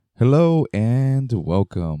Hello and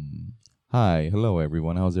welcome. Hi, hello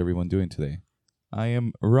everyone. How's everyone doing today? I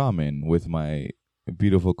am Ramen with my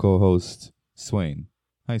beautiful co-host Swain.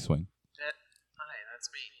 Hi, Swain. Hi,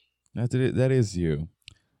 that's me. That is you.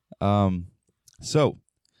 Um, so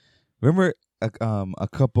remember a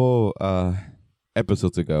couple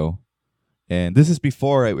episodes ago, and this is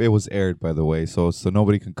before it was aired, by the way. So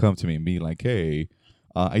nobody can come to me and be like, "Hey,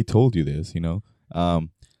 I told you this," you know.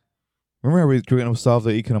 Remember we were going to solve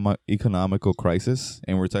the economical crisis,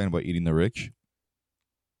 and we're talking about eating the rich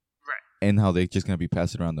Right. and how they're just going to be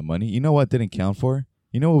passing around the money. You know what didn't count for?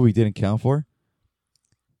 You know what we didn't count for?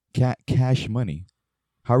 Cash money.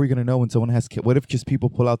 How are we going to know when someone has? What if just people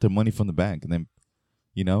pull out their money from the bank and then,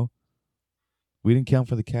 you know, we didn't count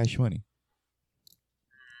for the cash money.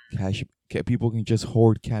 People can just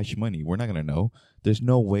hoard cash money. We're not going to know. There's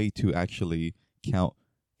no way to actually count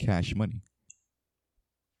cash money.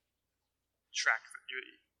 Track.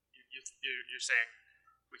 You're saying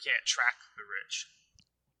we can't track the rich.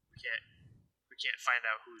 We can't find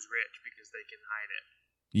out who's rich because they can hide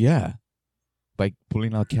it. Yeah, by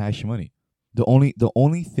pulling out cash money. The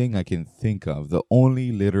only thing I can think of, the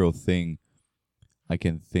only literal thing I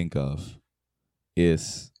can think of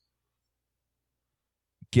is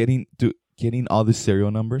getting all the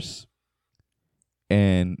serial numbers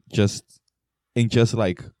and just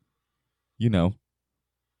like, you know,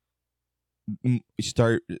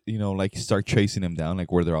 start chasing them down,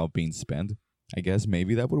 like where they're all being spent. I guess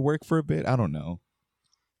maybe that would work for a bit. I don't know.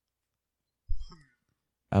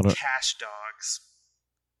 I don't Cash dogs.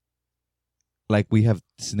 like we have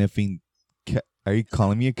sniffing. Are you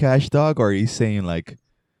calling me a cash dog, or are you saying like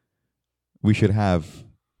we should have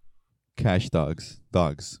cash dogs?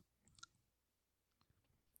 Dogs.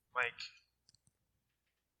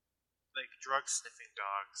 Like drug sniffing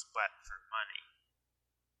dogs, but for money.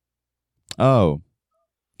 Oh,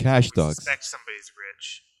 cash We dogs. suspect somebody's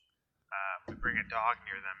rich. We bring a dog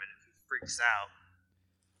near them, and if he freaks out,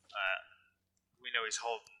 we know he's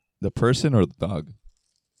holding. The person or the dog?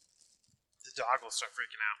 The dog will start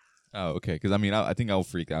freaking out. Oh, okay. Because I think I'll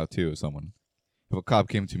freak out too. If a cop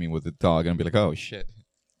came to me with a dog, and I'd be like, "Oh shit,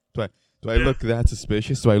 do I do I Yeah. look that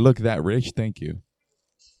suspicious? Do I look that rich? Thank you."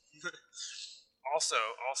 Also,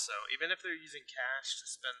 even if they're using cash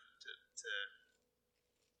to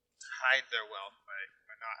hide their wealth by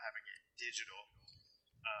not having it digital,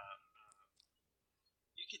 um,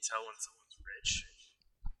 you can tell when someone's rich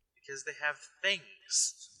because they have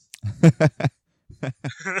things.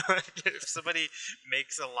 If somebody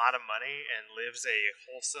makes a lot of money and lives a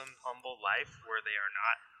wholesome, humble life where they are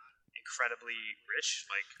not incredibly rich,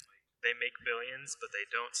 like they make billions but they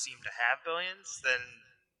don't seem to have billions, then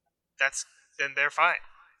they're fine.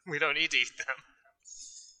 We don't need to eat them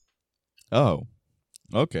Oh,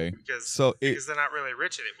 okay. because So because they're not really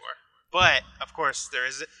rich anymore. But of course,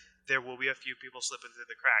 there will be a few people slipping through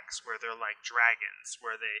the cracks where they're like dragons,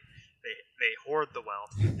 where they hoard the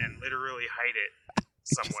wealth and literally hide it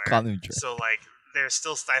just somewhere. call them dra- So like they're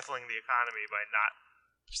still stifling the economy by not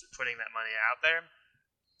putting that money out there.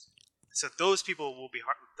 So those people will be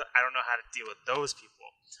hard. I don't know how to deal with those people.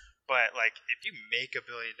 But like if you make $1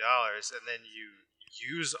 billion and then you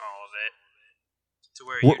use all of it to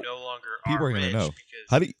where What- you no longer people are are gonna rich know. because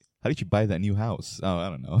How did you buy that new house? Oh, I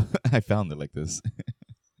don't know. I found it like this.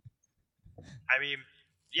 I mean,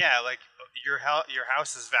 yeah, like your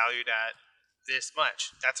house is valued at this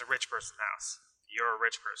much. That's a rich person's house. You're a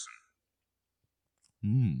rich person.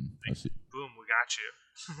 I see. Boom, we got you.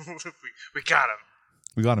 we got him.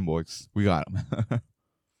 We got him, boys. We got him.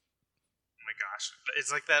 Oh my gosh,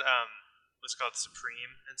 it's like that. What's it called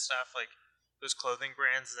Supreme and stuff. Like those clothing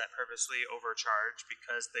brands that purposely overcharge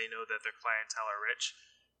because they know that their clientele are rich,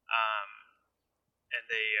 and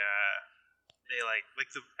they like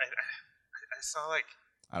the I saw like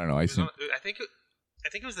I don't know. I it was assume. I think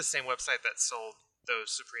it was the same website that sold those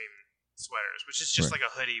Supreme sweaters, which is just Right. like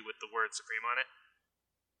a hoodie with the word Supreme on it.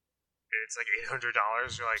 And it's like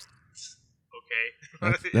 $800. You're like, okay,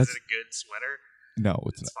 That's is it a good sweater? no.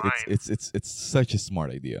 It's It's not. fine. It's such a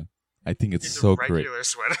smart idea. I think it's It's so a great. regular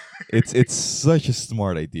sweater. It's such a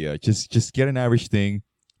smart idea. Just get an average thing,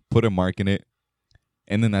 put a mark in it,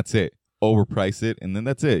 and then that's it. Overprice it, and then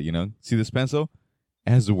that's it. See this pencil? It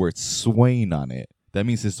has the word Swain on it. That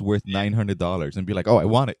means it's worth $900, and be like, oh, I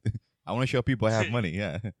want it. I want to show people I have money.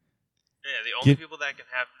 Yeah, Yeah, the only Get- people that can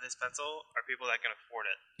have this pencil are people that can afford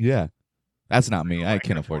it. yeah. That's not me. Oh, I can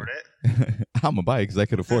can't afford it. I'm gonna buy it because I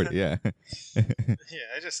could afford it. Yeah. Yeah,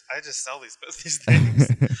 I just sell these things.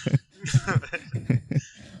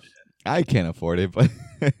 I can't afford it, but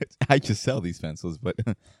I just sell these pencils. But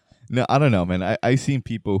No, I don't know, man. I seen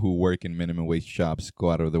people who work in minimum wage shops go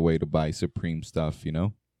out of their way to buy Supreme stuff. Yeah,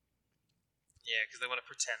 because they want to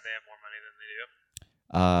pretend they have more money than they do.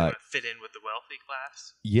 They Uh, want to fit in with the wealthy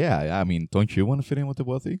class. yeah. I mean, don't you want to fit in with the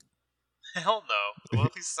wealthy? Hell no, the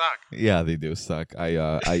wealthy suck. Yeah, they do suck. I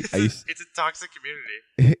used. It's a toxic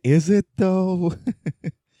community. Is it though?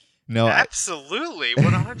 No, Absolutely,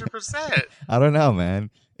 100%. I don't know, man.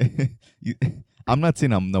 You- I'm not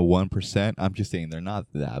saying I'm the 1%. I'm just saying they're not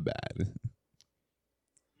that bad.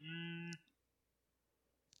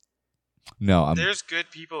 No, There's good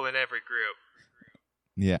people in every group.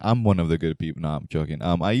 yeah, I'm one of the good people. No, I'm joking.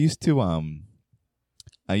 I used to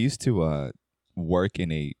work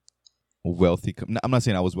in a wealthy. No, I'm not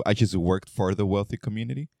saying I was. I just worked for the wealthy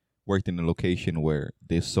community. Worked in a location where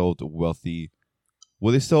they sold wealthy.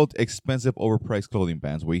 Well, they sold expensive, overpriced clothing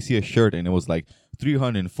brands. Where you see a shirt and it was like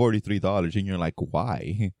 $343, and you're like,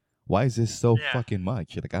 why? Why is this so Yeah. fucking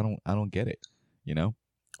much? Like, I don't get it.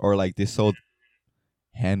 Or like they sold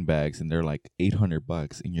handbags and they're like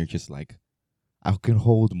 $800, and you're just like, I can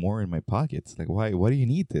hold more in my pockets. Like, why? Why do you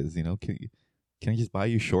need this? Can I just buy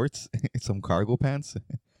you shorts, and some cargo pants?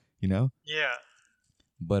 Yeah.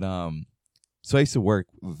 But so I used to work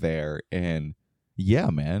there, and yeah,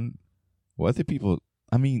 man, wealthy people.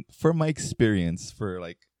 I mean, for my experience, for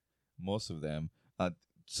like most of them,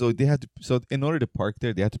 so they had to. So in order to park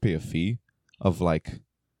there, they had to pay a fee of like.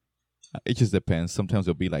 It just depends. Sometimes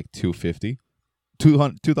it'll be like $2.50,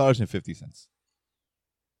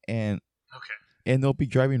 and Okay. and they'll be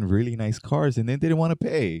driving really nice cars, and then they didn't want to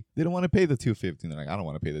pay. They don't want to pay the $2.50. They're like, I don't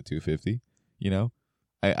want to pay the $2.50. You know,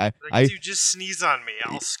 I Dude, just sneeze on me.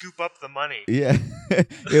 I'll scoop up the money. yeah,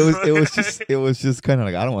 it was just kind of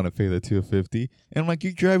like, I don't want to pay the $2.50, and I'm like,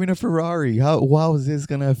 you're driving a Ferrari. How is this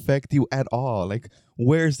gonna affect you at all? Like,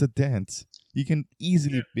 where's the dent? You can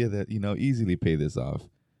easily pay that, easily pay this off,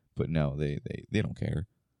 but no, they don't care.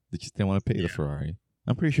 They just didn't want to pay the Ferrari.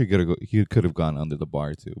 I'm pretty sure you could have gone under the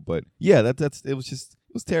bar too, but yeah, it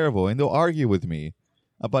was terrible, and they'll argue with me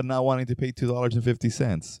about not wanting to pay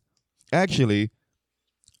 $2.50. Actually,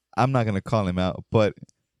 I'm not gonna call him out, but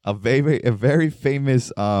a very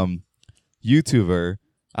famous YouTuber.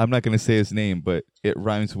 I'm not gonna say his name, but it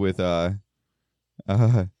rhymes with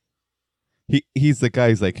he's the guy.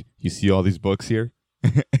 He's like, you see all these books here?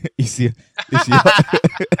 you see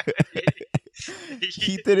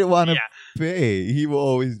he didn't want to pay. He will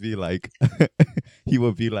always be like, he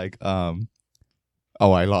will be like, oh,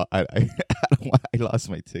 I lost, I lost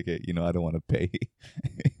my ticket. I don't want to pay.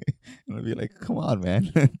 And I'll be like, come on,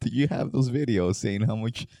 man. Do you have those videos saying how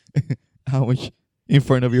much in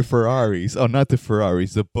front of your Ferraris? Oh, not the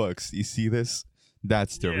Ferraris, the books. You see this?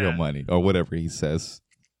 That's the real money, or whatever he says.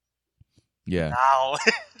 Yeah.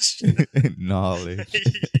 Knowledge. Knowledge.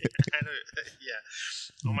 Yeah.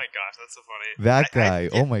 Oh my gosh, that's so funny. That guy.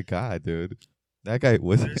 Oh my god, dude. That guy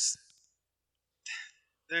was.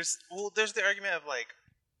 There's the argument of like,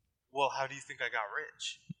 well, how do you think I got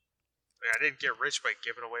rich? Like, I didn't get rich by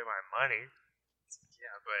giving away my money.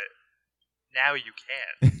 Yeah, but now you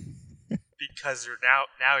can because you're now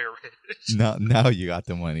you're rich. Now you got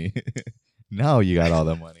the money. Now you got all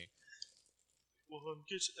the money. Well,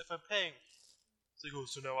 if I'm paying, it's like, oh,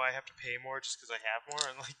 so now I have to pay more just because I have more,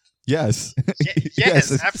 and like, yes,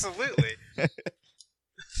 yes, absolutely.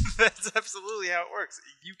 That's absolutely how it works.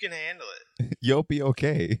 You can handle it. You'll be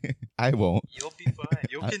okay. I won't. You'll be fine.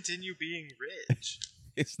 You'll continue being rich.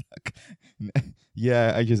 It's not.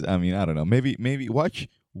 Yeah, I mean, I don't know. Maybe watch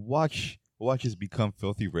us become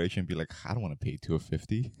filthy rich and be like, I don't want to pay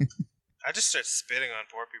 $2.50. I just start spitting on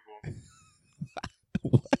poor people.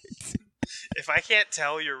 What? If I can't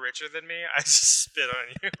tell you're richer than me, I just spit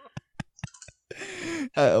on you.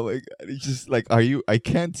 Oh my god! It's just like, are you? I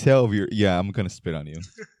can't tell if you're. Yeah, I'm gonna spit on you.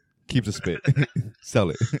 Keep the spit. Sell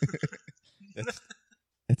it.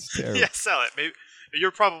 That's terrible. Yeah, sell it. Maybe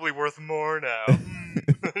you're probably worth more now.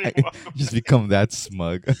 Just become that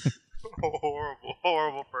smug.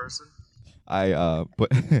 horrible person.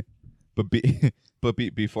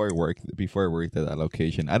 Before I worked at that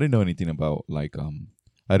location, I didn't know anything about I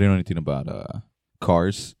didn't know anything about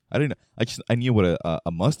cars. I knew what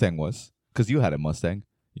a Mustang was, because you had a Mustang,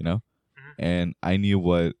 and I knew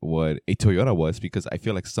what a Toyota was, because I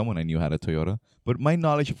feel like someone I knew had a Toyota. But my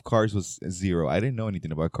knowledge of cars was zero. I didn't know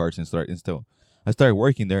anything about cars until I started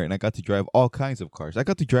working there, and I got to drive all kinds of cars. I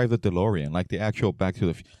got to drive the DeLorean, like the actual Back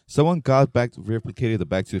to the Someone replicated the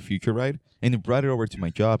Back to the Future ride, and it brought it over to my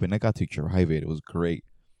job, and I got to drive it. It was great.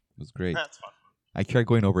 That's fun. I tried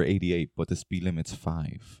going over 88, but the speed limit's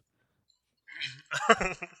 5.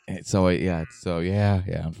 And so yeah,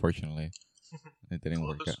 unfortunately, it didn't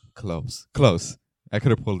work out. Close. I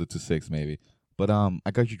could have pulled it to 6 maybe. But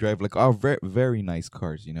I got you drive like very very nice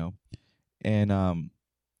cars, and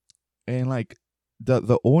like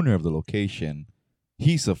the owner of the location,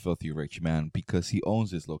 he's a filthy rich man because he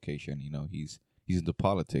owns this location. He's into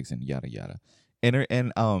politics and yada yada, and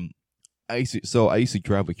I used to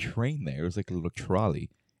drive a train there. It was like a little trolley,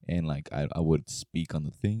 and like I would speak on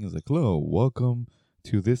the thing. It was like, "Hello, welcome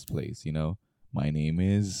to this place." My name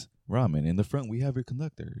is Ramen. In the front, we have your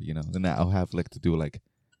conductor. Then I'll have like to do like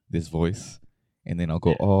this voice, and then I'll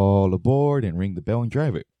go all aboard and ring the bell and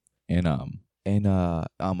drive it. And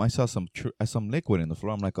I saw some liquid in the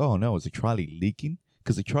floor. I'm like, oh no, is the trolley leaking?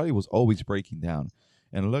 Because the trolley was always breaking down.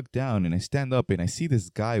 And I look down and I stand up and I see this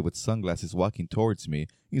guy with sunglasses walking towards me.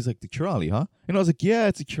 He's like, the trolley, huh? And I was like, yeah,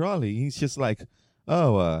 it's a trolley. He's just like,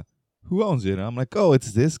 oh, who owns it? And I'm like, oh,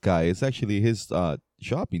 it's this guy. It's actually his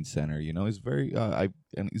shopping center. It's very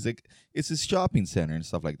and he's like, it's his shopping center and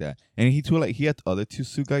stuff like that. And he had other two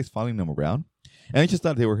suit guys following him around, and I just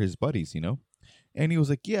thought they were his buddies. And he was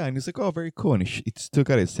like, yeah, and he's like, oh, very cool. And he took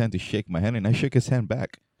out his hand to shake my hand, and I shook his hand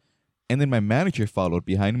back. And then my manager followed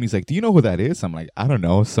behind him. He's like, do you know who that is? I'm like, I don't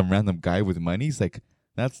know, some random guy with money. He's like,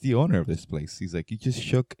 that's the owner of this place. He's like, you just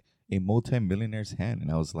shook a multi-millionaire's hand.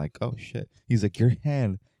 And I was like, oh, shit. He's like, your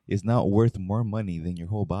hand is now worth more money than your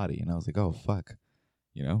whole body. And I was like, oh, fuck.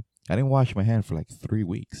 I didn't wash my hand for like 3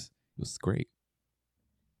 weeks. It was great.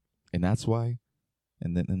 And that's why.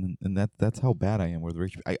 And that's how bad I am with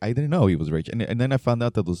rich. I didn't know he was rich. And then I found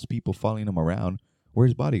out that those people following him around were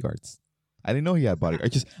his bodyguards. I didn't know he had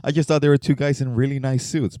bodyguards. I just thought there were two guys in really nice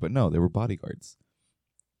suits, but no, they were bodyguards.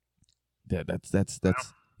 Yeah, that's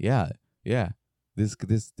yeah. This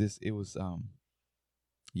it was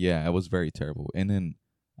it was very terrible. And then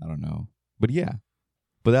I don't know. But yeah.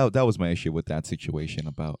 But that was my issue with that situation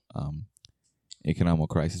about economic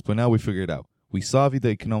crisis. But now we figured it out. We solved the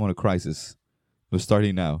economic crisis. We're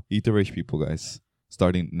starting now. Eat the rich people, guys.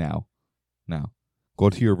 Starting now. Now. Go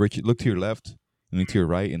to your rich, look to your left, and look to your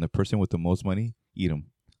right, and the person with the most money, eat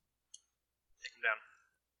him.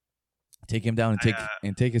 Take him down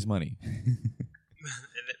and take his money.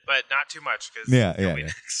 But not too much, because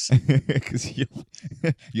because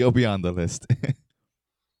you'll be on the list.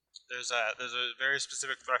 There's a very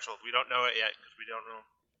specific threshold. We don't know it yet because we don't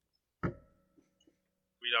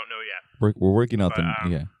know yet. We're working out we're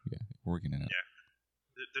working it out. Yeah,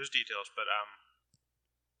 there's details, but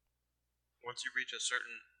once you reach a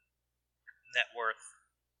certain net worth,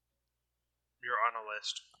 you're on a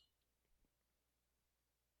list.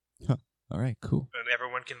 Huh. All right, cool. And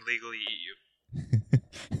everyone can legally eat you.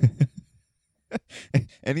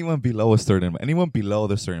 Anyone below the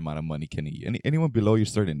certain amount of money can eat you. Anyone below your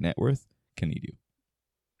certain net worth can eat you.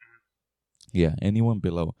 Yeah, anyone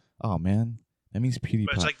below. Oh man, that means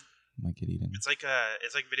PewDiePie might get eaten. It's like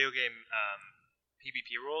video game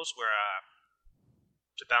PvP rules where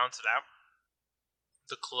to balance it out,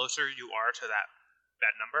 the closer you are to that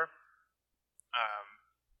number,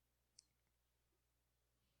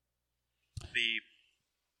 the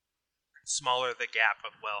smaller the gap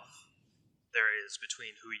of wealth there is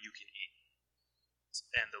between who you can eat,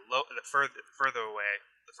 and the further away,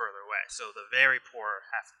 the further away. So the very poor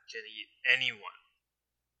can eat anyone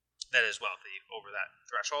that is wealthy over that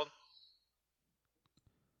threshold.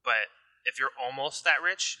 But if you're almost that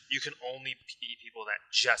rich, you can only eat people that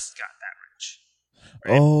just got that rich.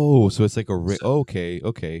 Right? Oh, so it's like okay.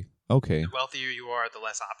 The wealthier you are, the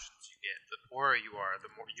less options you get. The poorer you are,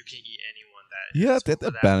 the more you can eat anyone that.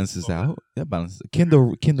 That balances out. That balances. Can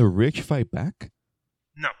the rich fight back?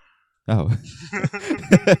 No. Oh.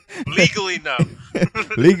 Legally, no.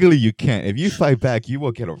 Legally, you can't. If you fight back, you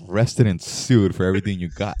will get arrested and sued for everything you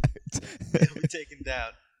got. You'll be taken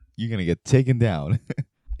down. You're gonna get taken down.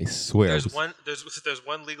 I swear. There's one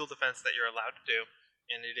legal defense that you're allowed to do,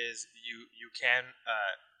 and it is you can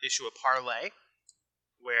issue a parlay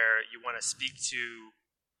where you want to speak to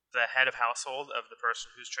the head of household of the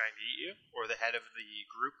person who's trying to eat you, or the head of the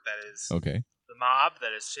group that is the mob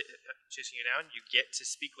that is chasing you down. You get to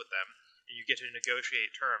speak with them, and you get to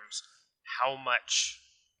negotiate terms. How much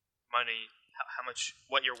money,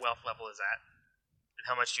 what your wealth level is at, and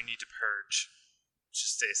how much you need to purge to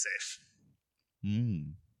stay safe.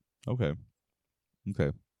 Okay. And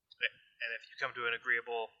if you come to an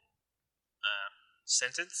agreeable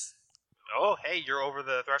sentence, oh, hey, you're over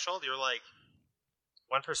the threshold. You're like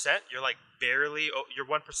 1%. You're like barely. You're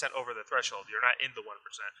 1% over the threshold. You're not in the 1%.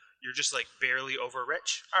 You're just like barely over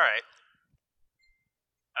rich. All right.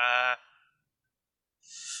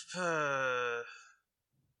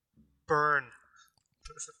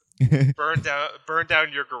 Burn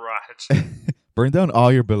down your garage. Burn down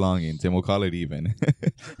all your belongings, and we'll call it even.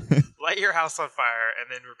 Light your house on fire and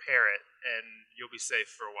then repair it, and you'll be safe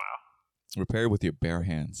for a while. Repair it with your bare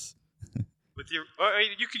hands. With your,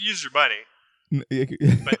 you could use your money, but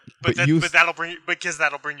but that'll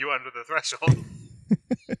bring you under the threshold.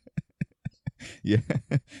 Yeah,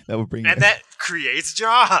 that would bring. And that creates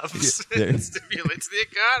jobs. Yeah, it stimulates the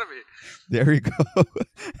economy. There we go.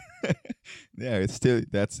 Yeah, it's still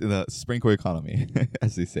that's in the sprinkle economy,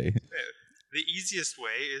 as they say. The easiest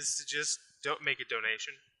way is to just don't make a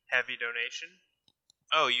donation, heavy donation.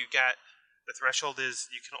 Oh, the threshold is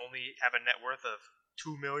you can only have a net worth of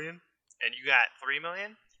 $2 million, and you got $3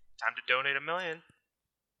 million. Time to donate $1 million.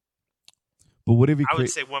 But what if you? I would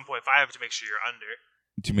say 1.5 to make sure you're under.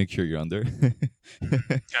 To make sure you're under.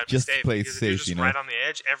 Just play it safe, safe, just right on the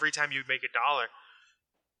edge. Every time you make $1,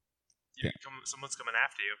 someone's coming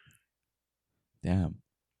after you. Damn,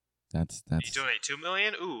 that's. You donate $2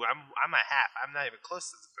 million. Ooh, I'm a half. I'm not even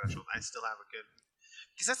close to the threshold. I still have a good.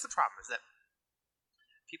 Because that's the problem, is that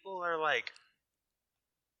people are like,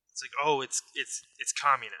 it's like, oh, it's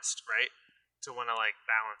communist, right? To want to like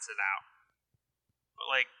balance it out, but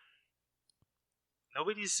like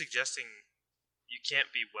nobody's suggesting you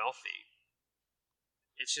can't be wealthy.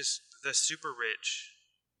 It's just the super rich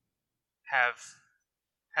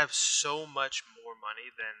have so much more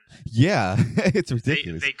money than it's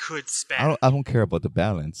ridiculous. They could spend. I don't care about the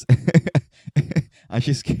balance. I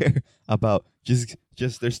just care about just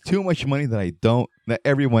there's too much money that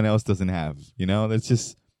everyone else doesn't have. You know, that's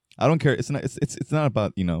just I don't care. It's not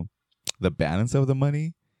about the balance of the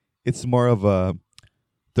money. It's more of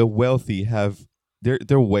the wealthy have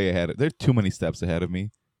they're way ahead. They're too many steps ahead of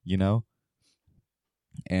me,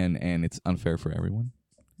 and it's unfair for everyone.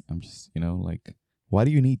 I'm just like, why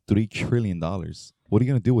do you need $3 trillion? What are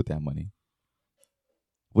you gonna do with that money?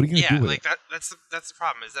 What are you gonna do with it? That's the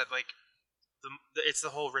problem, is that like it's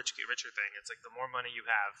the whole richer thing. It's like the more money you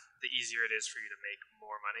have, the easier it is for you to make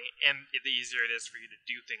more money, and the easier it is for you to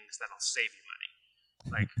do things that'll save you money.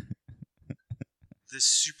 Like the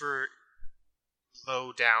super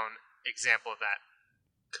low down example of that,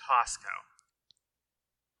 Costco.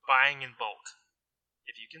 Buying in bulk.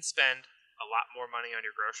 If you can spend a lot more money on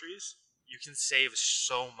your groceries, you can save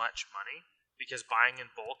so much money because buying in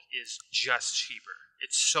bulk is just cheaper.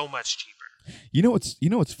 It's so much cheaper. You know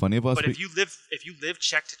what's funny about But if you live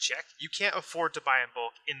check to check, you can't afford to buy in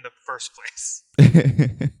bulk in the first place.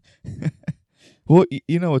 Well,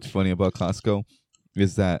 what's funny about Costco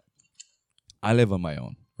is that I live on my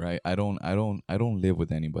own, right? I don't live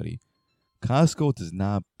with anybody. Costco does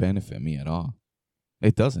not benefit me at all.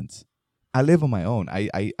 It doesn't. I live on my own.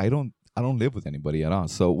 I don't live with anybody at all.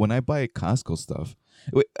 So when I buy Costco stuff,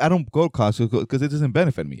 I don't go to Costco because it doesn't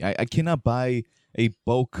benefit me. I cannot buy a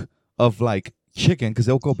bulk of like chicken because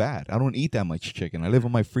it'll go bad. I don't eat that much chicken. I live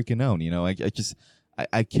on my freaking own.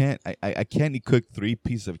 I can't cook 3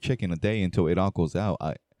 pieces of chicken a day until it all goes out.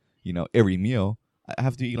 Every meal I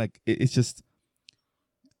have to eat it's just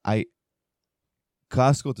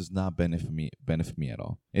Costco does not benefit me at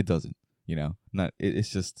all. It doesn't. It's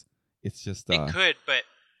just. It could, but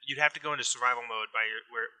you'd have to go into survival mode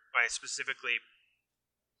by specifically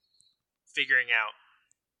figuring out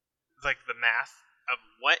like the math of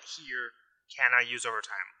what here can I use over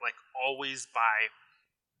time. Like always buy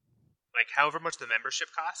like however much the membership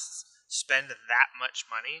costs, spend that much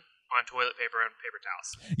money on toilet paper and paper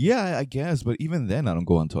towels. Yeah, I guess, but even then I don't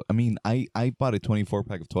go on I mean, I bought a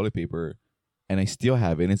 24-pack of toilet paper and I still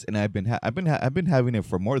have it. And I've been having it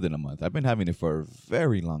for more than a month. I've been having it for a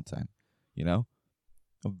very long time, a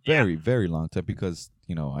very, very long time because,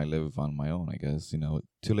 I live on my own, I guess,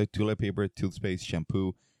 toilet paper, toothpaste,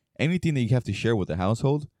 shampoo, anything that you have to share with the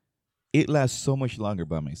household, it lasts so much longer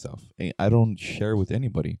by myself. I don't share with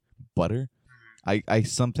anybody. Butter, I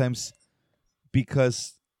sometimes,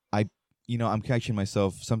 because I'm catching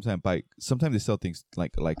myself sometimes they sell things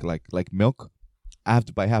like milk. I have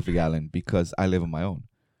to buy half a gallon because I live on my own.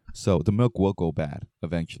 So the milk will go bad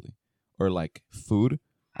eventually. Or like food,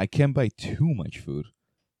 I can't buy too much food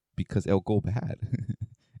because it'll go bad.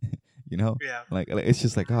 Yeah. Like it's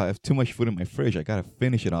just like, I have too much food in my fridge. I gotta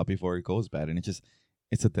finish it all before it goes bad, and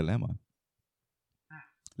it's a dilemma.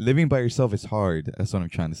 Living by yourself is hard. That's what I'm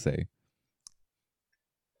trying to say.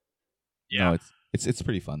 Yeah. No, it's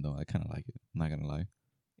pretty fun though. I kind of like it. I'm not gonna lie.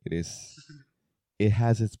 It is. It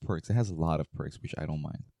has its perks. It has a lot of perks, which I don't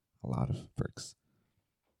mind. A lot of perks.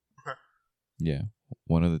 Yeah.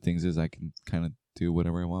 One of the things is I can kind of do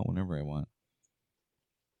whatever I want whenever I want.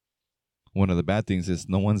 One of the bad things is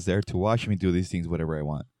no one's there to watch me do these things whatever I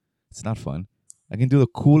want. It's not fun. I can do the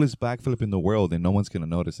coolest backflip in the world and no one's going to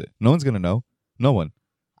notice it. No one's going to know. No one.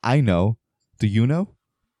 I know Do you know?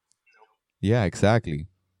 Nope. Yeah, exactly.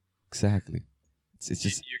 It's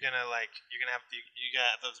just You're gonna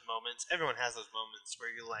have those moments. Everyone has those moments where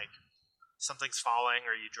you like something's falling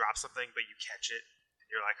or you drop something, but you catch it and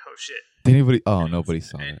you're like, oh shit. did anybody? Oh, nobody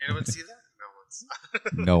saw that. Anyone see that? No one's.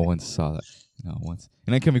 No one saw that. No once.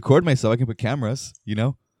 And I can record myself. I can put cameras.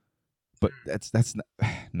 But that's not,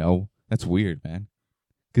 no. That's weird, man.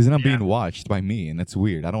 Because then I'm Yeah. being watched by me, and that's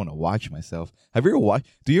weird. I don't want to watch myself. Have you ever watched?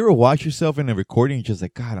 Do you ever watch yourself in a recording? And just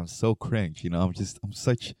like, God, I'm so cringe. I'm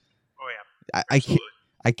such. Oh yeah.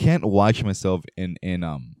 I can't watch myself in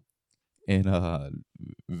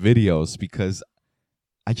videos because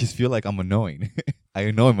I just feel like I'm annoying. I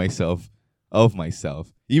annoy myself of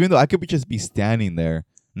myself, even though I could just be standing there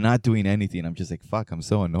not doing anything. I'm just like, fuck, I'm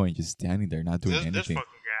so annoying, just standing there not doing This anything. fucking guy.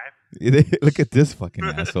 Look at this fucking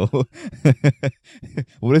asshole.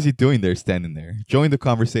 What is he doing there, standing there? Join the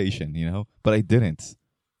conversation, But I didn't.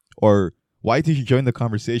 Or why did you join the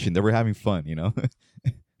conversation? They were having fun,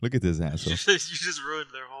 Look at this asshole. You just ruined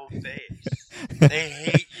their whole day. They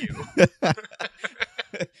hate you.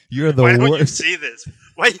 You're the Why don't you worst. see this?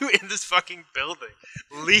 Why are you in this fucking building?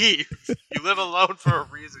 Leave. You live alone for a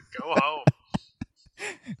reason. Go home.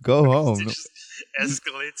 Go home. It just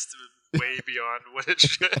escalates to way beyond what it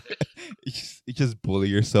should. You just bully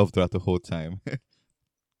yourself throughout the whole time.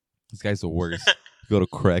 This guy's the worst. You go to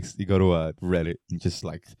Cracks, you go to Reddit, and just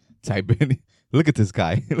like type in, look at this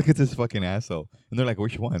guy, look at this fucking asshole, and they're like,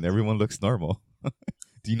 which one? Everyone looks normal.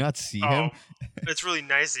 Do you not see him? It's really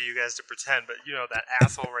nice of you guys to pretend, but that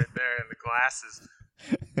asshole right there in the glasses,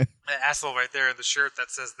 that asshole right there in the shirt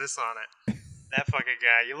that says this on it, that fucking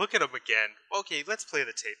guy. You look at him again. Okay, let's play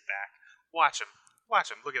the tape back. Watch him.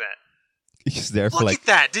 Look at that. He's just there for Look at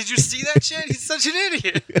that. Did you see that shit? He's such an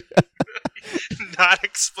idiot. Not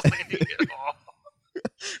explaining at all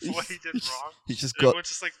what he did wrong. He's just Everyone's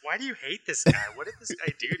just like, why do you hate this guy? What did this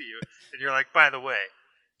guy do to you? And you're like, by the way,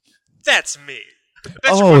 that's me.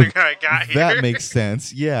 That's wondering how I got here. That makes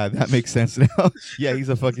sense. Yeah, that makes sense now. Yeah, he's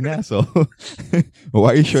a fucking asshole.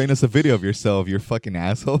 Why are you showing us a video of yourself? You're a fucking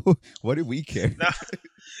asshole. What do we care? Now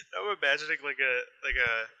I'm imagining like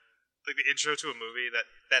the intro to a movie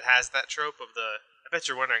that has that trope of the. I bet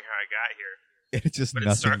you're wondering how I got here. It's just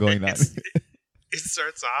nothing going on. It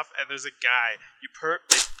starts off and there's a guy.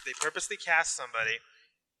 They purposely cast somebody.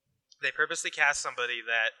 They purposely cast somebody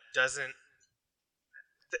that doesn't.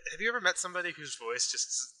 Have you ever met somebody whose voice just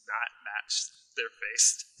does not match their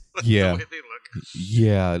face? Yeah. The way they look.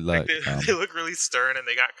 Yeah, they look really stern, and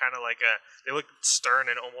they got kind of like they look stern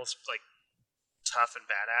and almost like tough and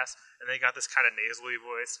badass, and they got this kind of nasally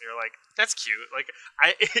voice, and you're like, that's cute. Like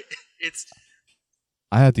I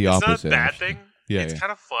had the it's opposite. not a bad actually. thing. Yeah, it's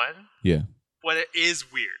kind of fun. Yeah. But it is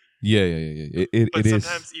weird. Yeah. But it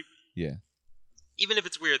sometimes is. Yeah. Even if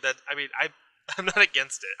it's weird, I'm not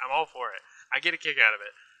against it. I'm all for it. I get a kick out of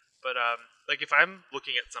it. But like if I'm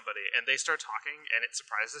looking at somebody and they start talking and it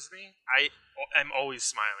surprises me, I'm always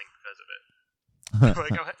smiling because of it.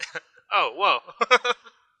 Like, oh, whoa,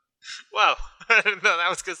 whoa! I didn't know that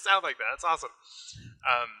was gonna sound like that. That's awesome.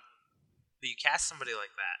 But you cast somebody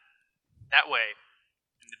like that. That way,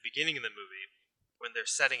 in the beginning of the movie, when they're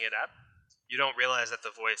setting it up, you don't realize that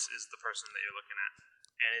the voice is the person that you're looking at,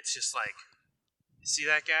 and it's just like, you see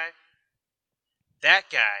that guy?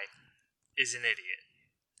 That guy is an idiot.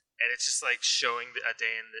 And it's just like showing a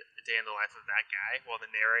day in the life of that guy, while the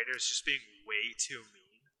narrator is just being way too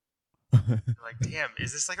mean. You're like, damn,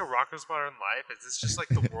 is this like a Rocko's Modern Life? Is this just like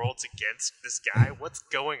the world's against this guy? What's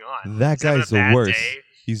going on? That guy's the worst. Day?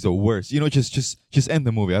 He's the worst. Just end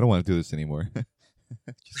the movie. I don't want to do this anymore. And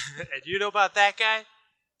you know about that guy?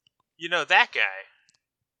 You know that guy?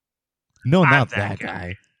 No, I'm not that that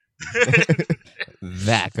guy.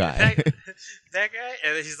 That guy. That guy?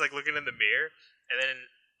 And then he's like looking in the mirror, and then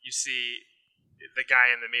you see the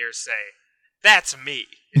guy in the mirror say, "That's me,"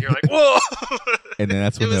 and you're like, "Whoa!" And then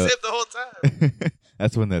that's it when was him the whole time.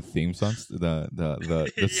 that's when the theme song, the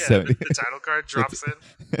the title card drops in.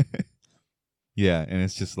 Yeah, and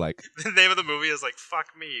it's just like The name of the movie is like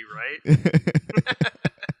 "Fuck Me," right?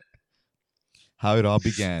 how it all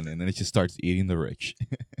began, and then it just starts eating the rich.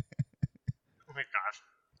 Oh my gosh!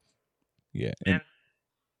 Yeah, And when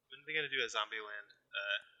are they gonna do a Zombieland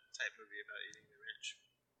type movie about eating the rich?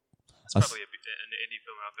 There's probably an indie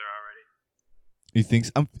film out there already. you think?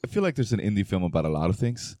 I feel like there's an indie film about a lot of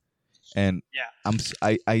things, and Yeah.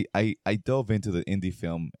 I dove into the indie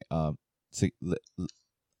film.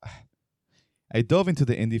 I dove into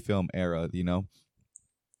the indie film era,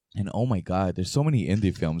 and oh my god, there's so many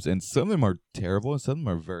indie films, and some of them are terrible, and some of them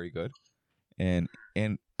are very good, and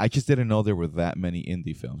I just didn't know there were that many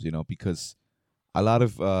indie films, because a lot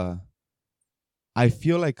of I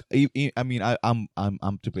feel like I mean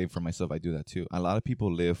I'm to blame for myself. I do that too. A lot of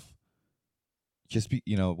people live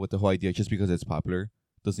with the whole idea, just because it's popular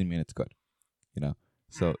doesn't mean it's good. You know.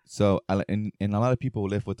 And a lot of people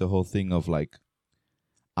live with the whole thing of like,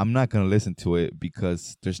 I'm not gonna listen to it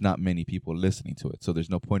because there's not many people listening to it, so there's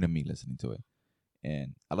no point in me listening to it.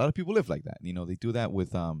 And a lot of people live like that. They do that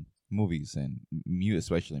with movies and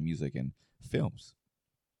especially music and films.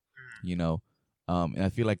 And I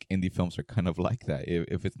feel like indie films are kind of like that.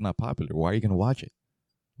 If it's not popular, why are you gonna watch it?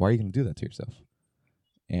 Why are you gonna do that to yourself?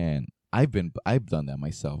 And I've done that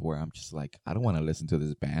myself, where I'm just like, I don't want to listen to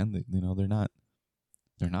this band. They're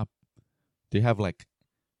not. They have like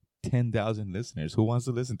 10,000 listeners. Who wants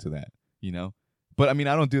to listen to that? But I mean,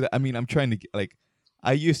 I don't do that. I mean, I'm trying to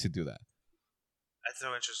I used to do that That's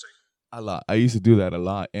so interesting. a lot. I used to do that a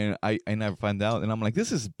lot, and I never find out, and I'm like,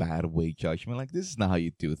 this is bad weight judgment. Like, this is not how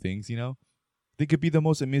you do things. They could be the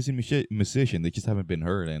most amazing musician. They just haven't been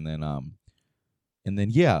heard, and then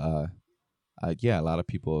yeah, a lot of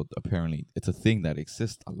people, apparently it's a thing that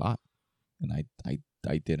exists a lot, and I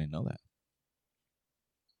didn't know that.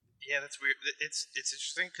 Yeah, that's weird. It's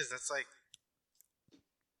interesting because that's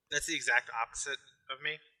the exact opposite of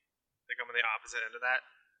me. Like, I'm on the opposite end of that.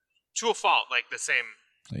 To a fault, like the same.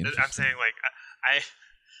 I'm saying like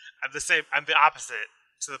I'm the same. I'm the opposite,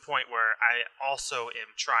 to the point where I also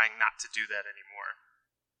am trying not to do that anymore.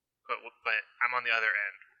 But I'm on the other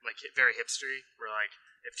end, like very hipstery, where like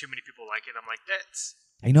if too many people like it, I'm like, that's.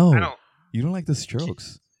 I know. I don't. You don't like the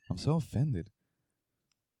Strokes. I'm so offended.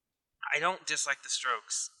 I don't dislike the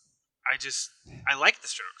Strokes. I like the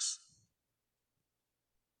Strokes.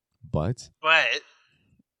 But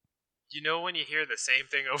when you hear the same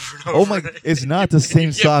thing over and over. Oh my! It's not the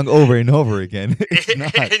same song over and over again. It's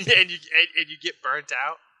not. And you get burnt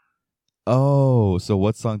out. Oh, so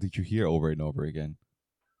what song did you hear over and over again?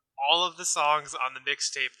 All of the songs on the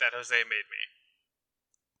mixtape that Jose made me.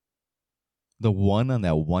 The one on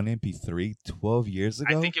that one MP3 12 years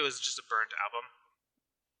ago? I think it was just a burnt album.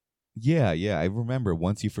 Yeah, I remember.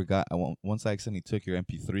 Once I accidentally took your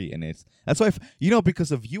MP3, and that's why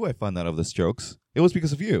because of you I found out of the Strokes. It was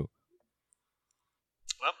because of you.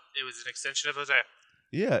 Well, it was an extension of Jose.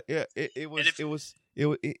 Yeah,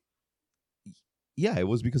 it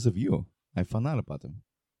was because of you. I found out about them.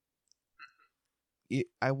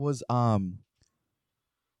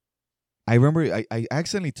 I remember I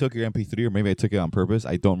accidentally took your MP3, or maybe I took it on purpose.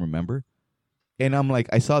 I don't remember. And I'm like,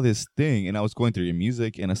 I saw this thing, and I was going through your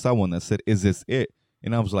music, and I saw one that said, "Is this it?"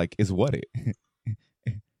 And I was like, "Is what it?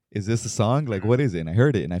 Is this the song? Like, what is it?" And I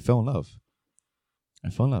heard it, and I fell in love.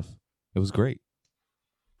 It was great.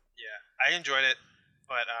 Yeah, I enjoyed it,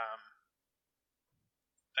 but I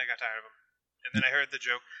got tired of him. And then I heard the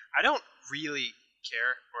joke. I don't really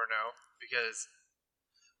care or know, because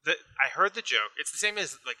I heard the joke. It's the same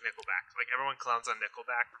as like Nickelback. Like, everyone clowns on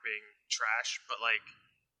Nickelback for being trash, but like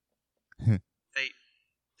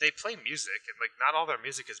they play music, and like not all their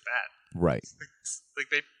music is bad. Right. Like,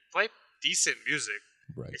 they play decent music.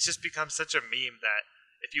 Right. It's just become such a meme that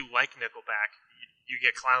if you like Nickelback, you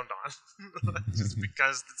get clowned on just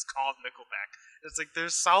because it's called Nickelback. It's like, they're a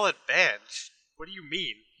solid band. What do you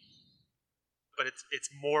mean? But it's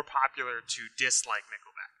more popular to dislike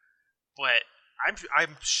Nickelback. But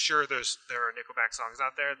I'm sure there are Nickelback songs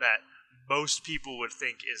out there that most people would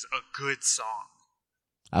think is a good song.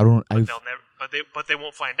 But they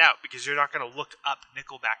won't find out, because you're not going to look up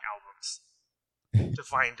Nickelback albums to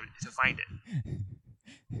find it.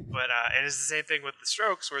 But and it's the same thing with the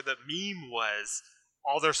Strokes, where the meme was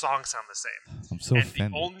all their songs sound the same. I'm so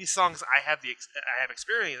offended. The only songs I have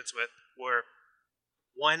experience with were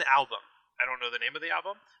one album. I don't know the name of the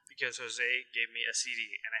album, because Jose gave me a CD,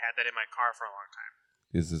 and I had that in my car for a long time.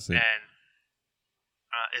 Is this it? And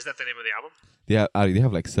is that the name of the album? Yeah, they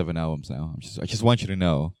have like 7 albums now. I just want you to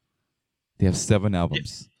know, they have 7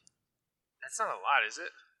 albums. Yeah. That's not a lot, is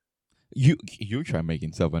it? You try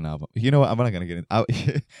making 7 albums. You know what? I'm not gonna get in.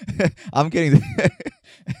 I'm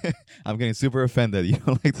getting super offended. You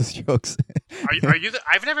don't like the Strokes. Are you?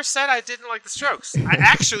 I've never said I didn't like the Strokes. I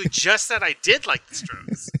actually just said I did like the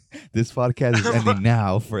Strokes. This podcast is ending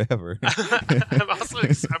now forever. I'm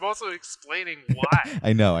also explaining why.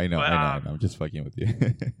 I know. I'm just fucking with you.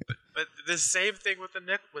 but the same thing with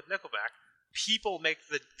Nickelback. People make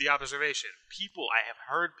the observation. I have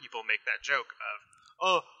heard people make that joke of,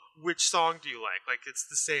 oh, which song do you like? Like, it's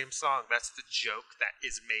the same song. That's the joke that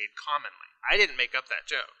is made commonly. I didn't make up that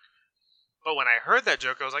joke. But when I heard that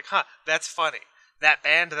joke, I was like, huh, that's funny. That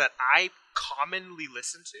band that I commonly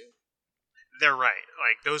listen to, they're right.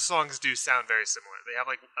 Like, those songs do sound very similar. They have,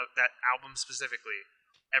 like, that album specifically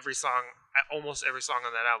almost every song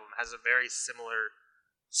on that album has a very similar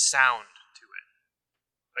sound to it.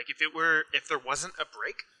 Like if there wasn't a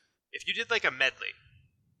break, if you did like a medley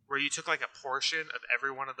where you took like a portion of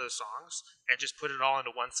every one of those songs and just put it all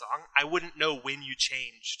into one song, I wouldn't know when you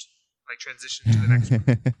changed, like transitioned to the next one.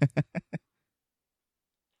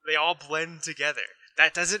 They all blend together.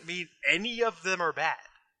 That doesn't mean any of them are bad,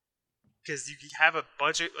 because you have a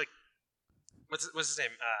bunch of like, what's his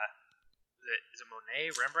name? Is it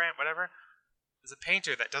Monet, Rembrandt, whatever? There's a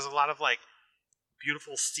painter that does a lot of like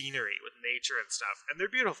beautiful scenery with nature and stuff, and they're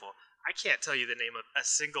beautiful. I can't tell you the name of a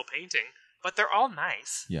single painting, but they're all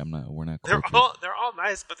nice. Yeah, we're not. They're all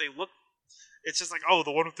nice, but they look. It's just like, oh,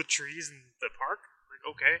 the one with the trees in the park. Like,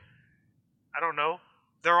 okay, I don't know.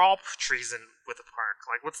 They're all trees with a park.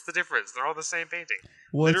 Like, what's the difference? They're all the same painting.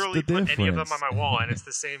 What's Literally the put difference? any of them on my wall, and it's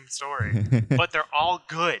the same story. But they're all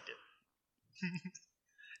good.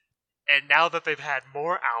 And now that they've had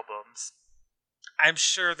more albums, I'm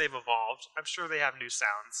sure they've evolved. I'm sure they have new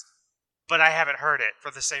sounds. But I haven't heard it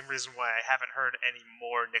for the same reason why I haven't heard any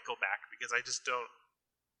more Nickelback, because I just don't.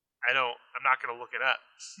 I'm not going to look it up.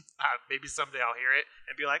 Maybe someday I'll hear it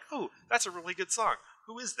and be like, oh, that's a really good song.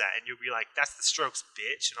 Who is that? And you'll be like, that's the Strokes,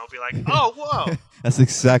 bitch. And I'll be like, oh, whoa. That's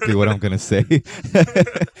exactly what I'm going to say.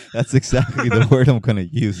 That's exactly the word I'm going to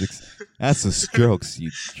use. That's the Strokes,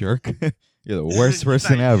 you jerk. You're the worst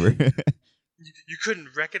person ever. You couldn't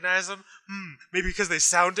recognize them? Maybe because they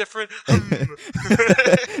sound different?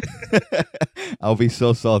 I'll be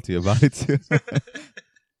so salty about it too.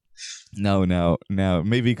 No,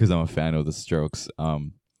 maybe because I'm a fan of the Strokes. No,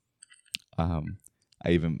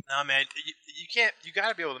 man, you can't. You got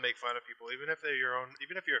to be able to make fun of people, even if they're your own.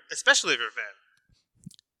 Especially if you're a fan.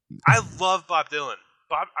 I love Bob Dylan.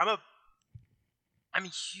 I'm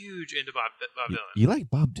huge into Bob Dylan. You like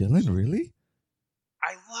Bob Dylan, really?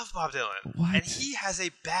 I love Bob Dylan. What? And he has a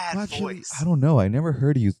bad voice. I don't know. I never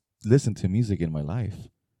heard you listen to music in my life.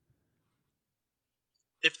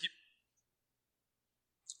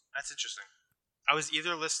 That's interesting. I was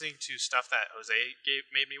either listening to stuff that Jose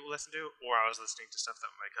made me listen to, or I was listening to stuff that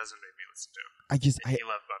my cousin made me listen to. He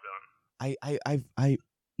loved Bob Dylan.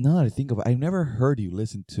 Now that I think of it, I never heard you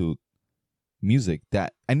listen to music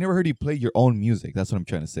I never heard you play your own music. That's what I'm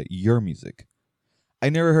trying to say. Your music. I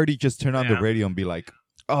never heard you just turn on the radio and be like,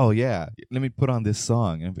 oh yeah, let me put on this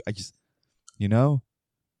song. And I just, you know?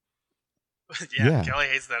 Yeah, Kelly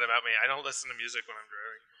hates that about me. I don't listen to music when I'm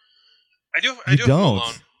driving. I do don't.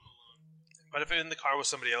 alone. But if I'm in the car with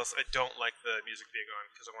somebody else, I don't like the music being on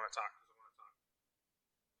because I want to talk.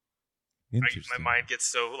 Interesting. My mind gets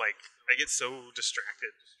so I get so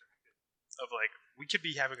distracted of like, we could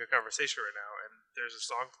be having a conversation right now and there's a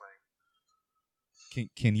song playing.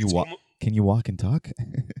 Can you walk? Can you walk and talk?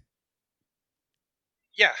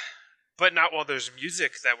 Yeah, but not while there's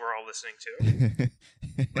music that we're all listening to.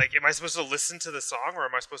 Like, am I supposed to listen to the song or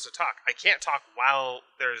am I supposed to talk? I can't talk while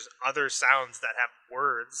there's other sounds that have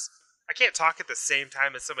words. I can't talk at the same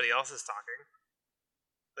time as somebody else is talking.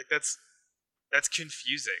 Like, that's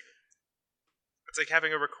confusing. It's like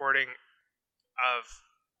having a recording of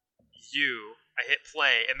you. I hit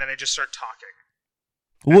play and then I just start talking.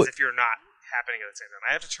 As if you're not happening at the same time.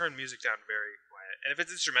 I have to turn music down very quiet. And if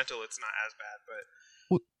it's instrumental, it's not as bad. But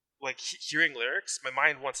like hearing lyrics, my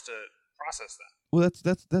mind wants to process that. Well,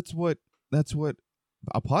 that's what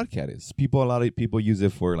a podcast is. A lot of people use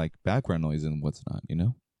it for like background noise and what's not, you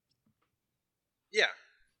know? Yeah.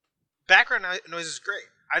 Background noise is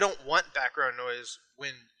great. I don't want background noise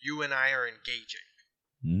when you and I are engaging.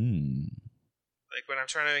 Like when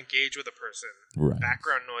I'm trying to engage with a person,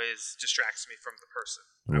 background noise distracts me from the person.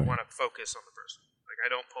 Right. I want to focus on the person. Like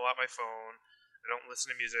I don't pull out my phone. I don't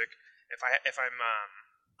listen to music. If I'm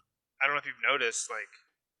I don't know if you've noticed, like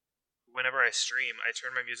whenever I stream, I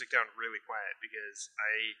turn my music down really quiet because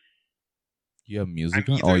You have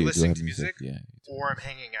music I'm on? either you listening have to music yeah, or I'm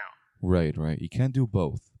hanging out. Right. You can't do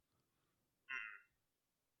both.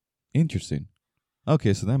 Interesting.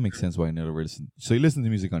 Okay, so that makes sense why I never listen. So you listen to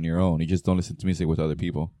music on your own. You just don't listen to music with other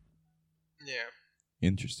people. Yeah.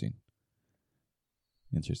 Interesting.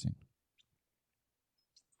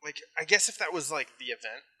 Like, I guess if that was like the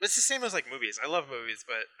event, it's the same as like movies. I love movies,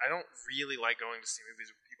 but I don't really like going to see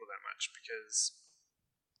movies with people that much because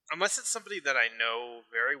unless it's somebody that I know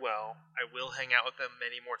very well, I will hang out with them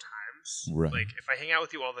many more times. Right. Like if I hang out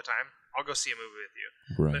with you all the time, I'll go see a movie with you.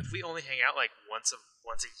 Right. But if we only hang out like once a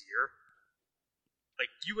year, like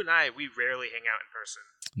you and I, we rarely hang out in person.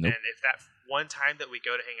 Nope. And if that one time that we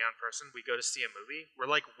go to hang out in person, we go to see a movie, we're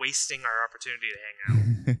like wasting our opportunity to hang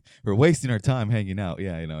out. We're wasting our time hanging out.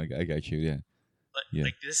 Yeah, I know. I got you. Yeah.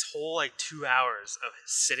 Like this whole like 2 hours of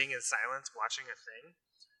sitting in silence watching a thing,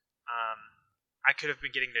 I could have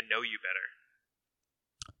been getting to know you better.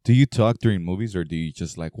 Do you talk during movies or do you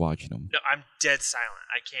just like watching them? No, I'm dead silent.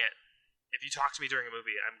 I can't. If you talk to me during a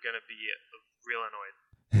movie, I'm gonna be real annoyed.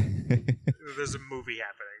 There's a movie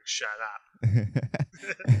happening. Shut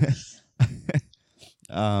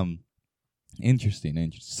up.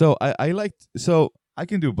 Interesting. So so I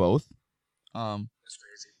can do both. That's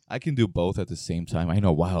crazy. I can do both at the same time. I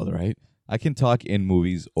know, wild, right? I can talk in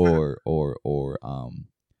movies or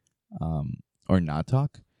not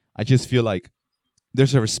talk. I just feel like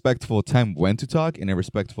there's a respectful time when to talk and a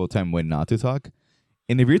respectful time when not to talk.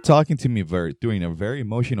 And if you're talking to me during a very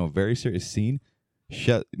emotional, very serious scene,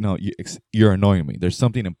 you're annoying me. There's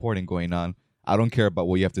something important going on. I don't care about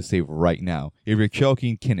what you have to say right now. If you're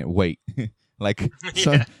choking, can it wait?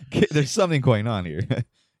 There's something going on here,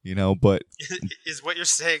 But is what you're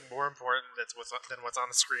saying more important than what's on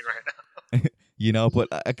the screen right But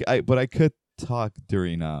now? but I could talk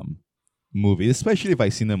during movies, especially if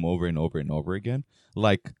I've seen them over and over and over again.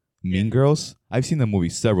 Like Mean Girls, I've seen the movie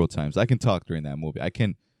several times. I can talk during that movie. I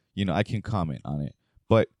can comment on it.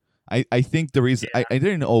 But I think the reason I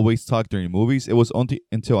didn't always talk during movies. It was only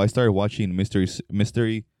until I started watching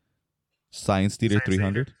Mystery Science Theater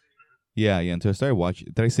 300. Yeah. Until I started watching.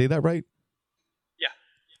 Did I say that right? Yeah.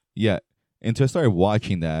 Yeah. Until I started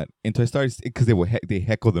watching that. Because they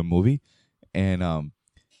heckle the movie, and I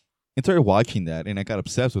started watching that, and I got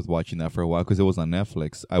obsessed with watching that for a while because it was on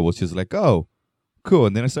Netflix. I was just like, oh, cool.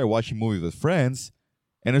 And then I started watching movies with friends,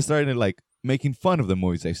 and I started like making fun of the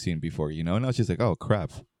movies I've seen before, And I was just like, oh,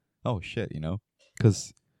 crap. Oh, shit,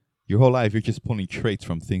 Because your whole life, you're just pulling traits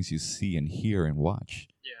from things you see and hear and watch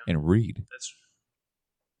and read. That's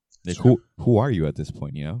like, who are you at this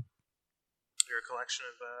point, You're a collection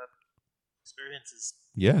of experiences.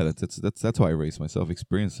 Yeah, that's how I raise myself.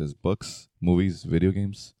 Experiences, books, movies, video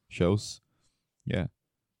games, shows. Yeah.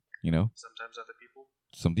 Sometimes other people.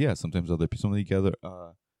 Sometimes other people. Some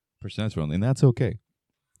other percentage wrong, and that's okay.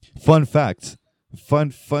 Fun fact.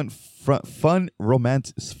 Fun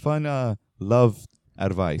romance, fun love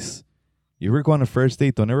advice. You ever go on a first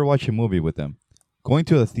date, don't ever watch a movie with them. Going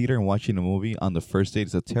to a theater and watching a movie on the first date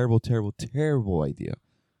is a terrible, terrible, terrible idea.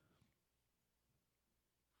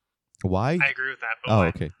 Why? I agree with that. But why? Oh,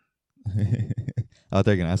 okay. I thought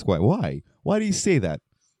you were gonna ask why. Why? Why do you say that?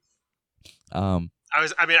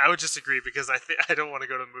 I would just agree because I don't want to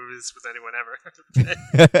go to movies with anyone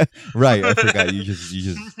ever. Right, I forgot. You just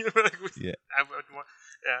yeah.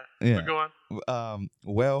 Yeah. But go on.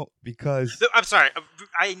 Well, because I'm sorry.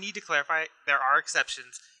 I need to clarify. There are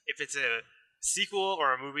exceptions. If it's a sequel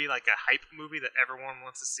or a movie like a hype movie that everyone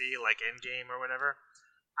wants to see, like Endgame or whatever,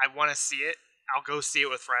 I want to see it. I'll go see it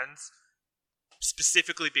with friends.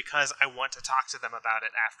 Specifically because I want to talk to them about it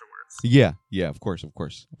afterwards. Yeah, of course. And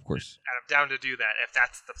I'm down to do that if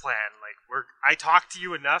that's the plan. Like I talk to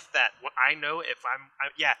you enough that I know if I'm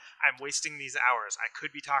wasting these hours. I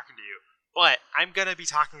could be talking to you, but I'm gonna be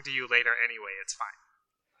talking to you later anyway. It's fine.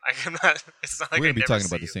 I'm not. It's not like we're gonna be talking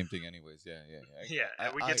about you. the same thing anyways. Yeah. Yeah,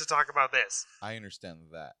 we get to talk about this. I understand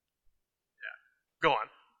that. Yeah, go on.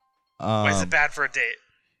 Why is it bad for a date?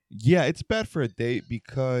 Yeah, it's bad for a date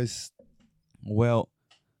because. Well,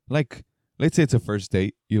 like, let's say it's a first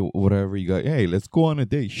date, whatever, you go, hey, let's go on a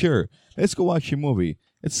date. Sure, let's go watch a movie.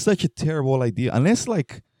 It's such a terrible idea. Unless,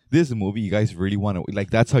 like, this is a movie you guys really want to,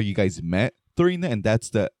 like, that's how you guys met during that, and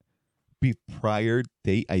that's the prior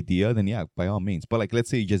date idea, then yeah, by all means. But, like,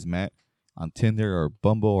 let's say you just met on Tinder or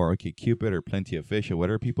Bumble or OkCupid or Plenty of Fish or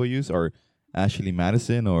whatever people use, or Ashley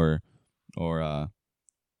Madison or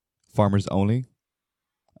Farmers Only.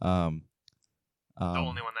 The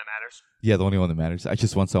only one that matters. Yeah, the only one that matters. I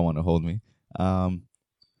just want someone to hold me. And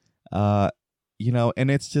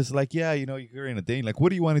it's just like, you're in a date. Like, what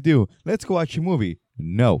do you want to do? Let's go watch a movie.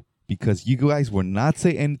 No, because you guys will not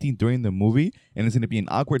say anything during the movie, and it's going to be an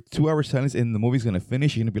awkward 2-hour silence, and the movie's going to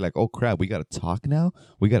finish. You're going to be like, oh, crap, we got to talk now?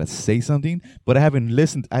 We got to say something? But I haven't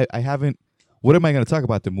listened. I haven't. What am I going to talk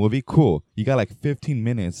about? The movie? Cool. You got like 15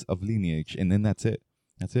 minutes of lineage, and then that's it.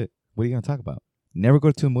 That's it. What are you going to talk about? Never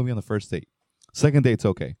go to a movie on the first date. Second date's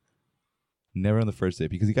okay. Never on the first date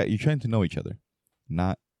because you're trying to know each other.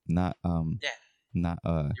 Not You're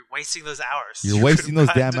wasting those hours. You're wasting those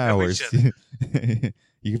damn hours.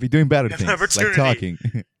 You could be doing better things like talking.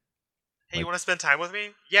 Hey, you want to spend time with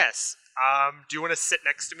me? Yes. Do you want to sit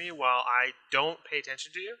next to me while I don't pay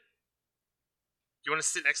attention to you? Do you want to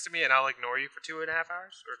sit next to me and I'll ignore you for 2.5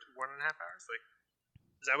 hours or 1.5 hours? Like,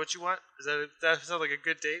 is that what you want? That sound like a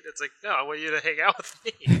good date? It's like, no, I want you to hang out with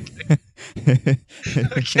me.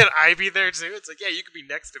 Can I be there too? It's like, yeah, you can be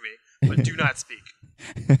next to me, but do not speak.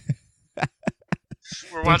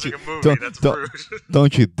 We're Don't watching you- a movie. don't- That's don't- rude.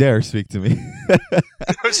 Don't you dare speak to me.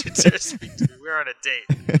 Don't you dare speak to me. We're on a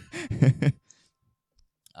date.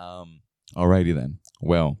 Alrighty then.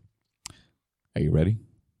 Well, are you ready?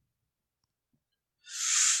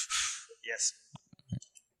 Yes.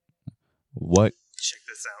 What Check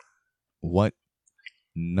this out. what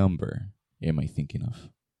number am I thinking of?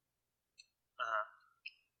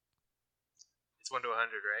 It's 1 to 100,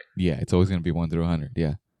 right? Yeah, it's always gonna be 1 through 100.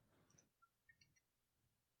 Yeah.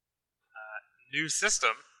 New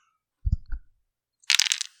system.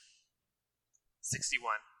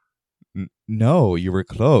 61. No, you were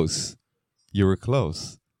close. You were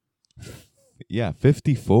close. Yeah,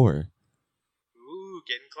 54. Ooh,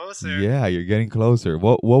 getting closer. Yeah, you're getting closer.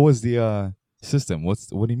 What was the system? What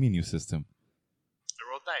do you mean new system? I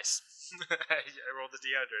rolled dice. I rolled a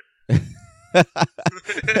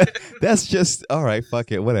D100. That's just all right.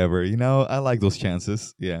 Fuck it, whatever. You know, I like those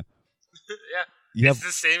chances. Yeah. Yeah. You have It's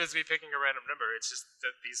the same as me picking a random number. It's just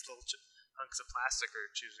that these little hunks of plastic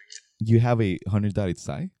are choosing it. you have a 100-sided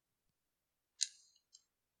die.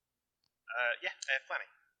 Yeah, I have plenty.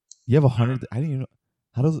 You have 100. I didn't even know.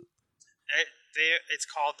 How does? It's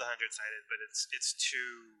called the 100-sided, but it's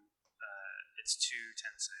two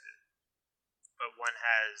 10-sided. But one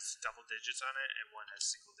has double digits on it, and one has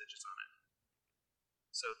single digits on it.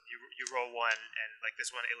 So you roll one, and like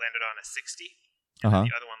this one, it landed on a 60, and then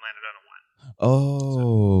the other one landed on a 1.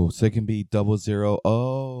 Oh, so it can be 00.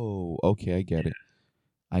 Oh, okay, I get it.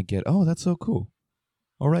 Oh, that's so cool.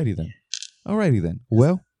 Alrighty then.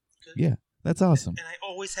 Well, yeah, that's awesome. And I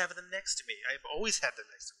always have them next to me. I've always had them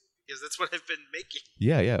next to me because that's what I've been making.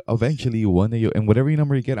 Yeah. Eventually, one day, and whatever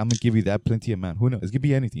number you get, I'm gonna give you that plenty amount. Who knows? It could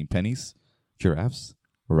be anything: pennies, giraffes,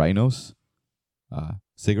 rhinos,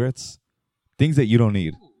 cigarettes, things that you don't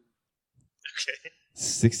need. Ooh. Okay.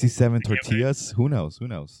 67 I can't wait. tortillas. Who knows? Oh,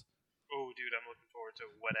 dude, I'm looking forward to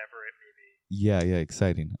whatever it may be. Yeah,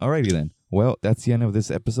 exciting. Alrighty then. Well, that's the end of this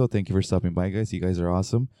episode. Thank you for stopping by, guys. You guys are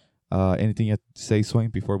awesome. Anything you have to say, Swain,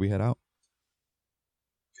 before we head out?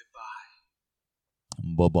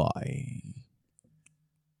 Goodbye. Bye-bye.